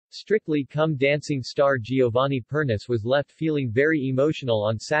Strictly Come Dancing star Giovanni Pernice was left feeling very emotional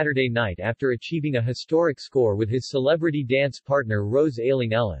on Saturday night after achieving a historic score with his celebrity dance partner Rose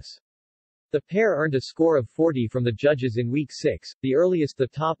Ayling Ellis. The pair earned a score of 40 from the judges in Week 6, the earliest the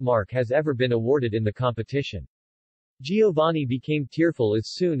top mark has ever been awarded in the competition. Giovanni became tearful as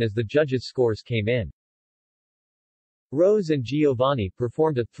soon as the judges' scores came in. Rose and Giovanni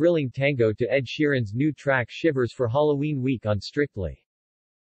performed a thrilling tango to Ed Sheeran's new track Shivers for Halloween week on Strictly.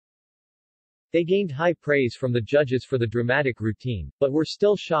 They gained high praise from the judges for the dramatic routine, but were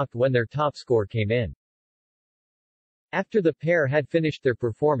still shocked when their top score came in. After the pair had finished their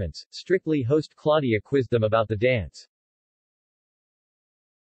performance, Strictly host Claudia quizzed them about the dance.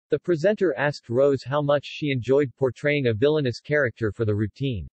 The presenter asked Rose how much she enjoyed portraying a villainous character for the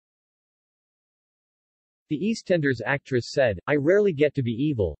routine. The EastEnders actress said, "I rarely get to be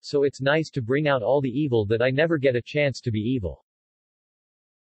evil, so it's nice to bring out all the evil that I never get a chance to be evil.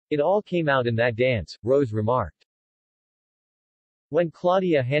 It all came out in that dance," Rose remarked. When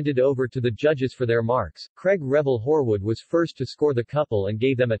Claudia handed over to the judges for their marks, Craig Revel Horwood was first to score the couple and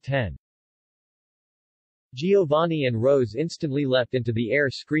gave them a 10. Giovanni and Rose instantly leapt into the air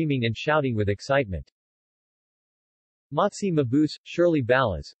screaming and shouting with excitement. Matsi Mabuse, Shirley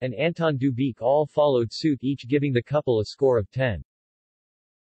Ballas, and Anton Dubik all followed suit, each giving the couple a score of 10.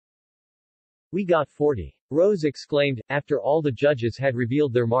 "We got 40. Rose exclaimed, after all the judges had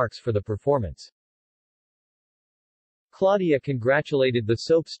revealed their marks for the performance. Claudia congratulated the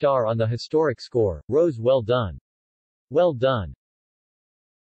soap star on the historic score. "Rose, well done. Well done.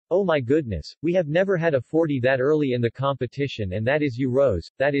 Oh my goodness, we have never had a 40 that early in the competition, and that is you,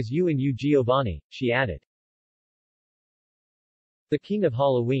 Rose, that is you, and you, Giovanni," she added. "The king of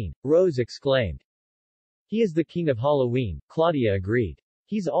Halloween," Rose exclaimed. "He is the king of Halloween," Claudia agreed.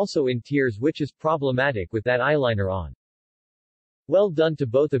 "He's also in tears, which is problematic with that eyeliner on." "Well done to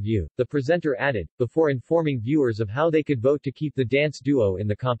both of you," the presenter added, before informing viewers of how they could vote to keep the dance duo in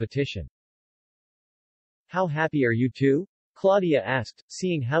the competition. "How happy are you two?" Claudia asked,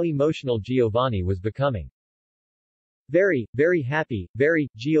 seeing how emotional Giovanni was becoming. "Very, very happy, very,"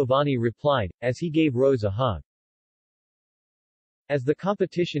 Giovanni replied, as he gave Rose a hug. As the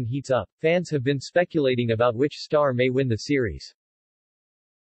competition heats up, fans have been speculating about which star may win the series.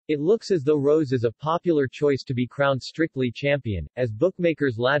 It looks as though Rose is a popular choice to be crowned Strictly champion, as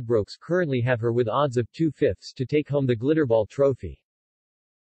bookmakers Ladbrokes currently have her with odds of 2/5 to take home the Glitterball trophy.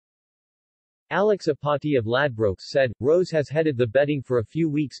 Alex Apati of Ladbrokes said, "Rose has headed the betting for a few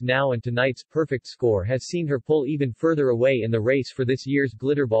weeks now, and tonight's perfect score has seen her pull even further away in the race for this year's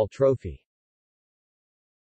Glitterball trophy."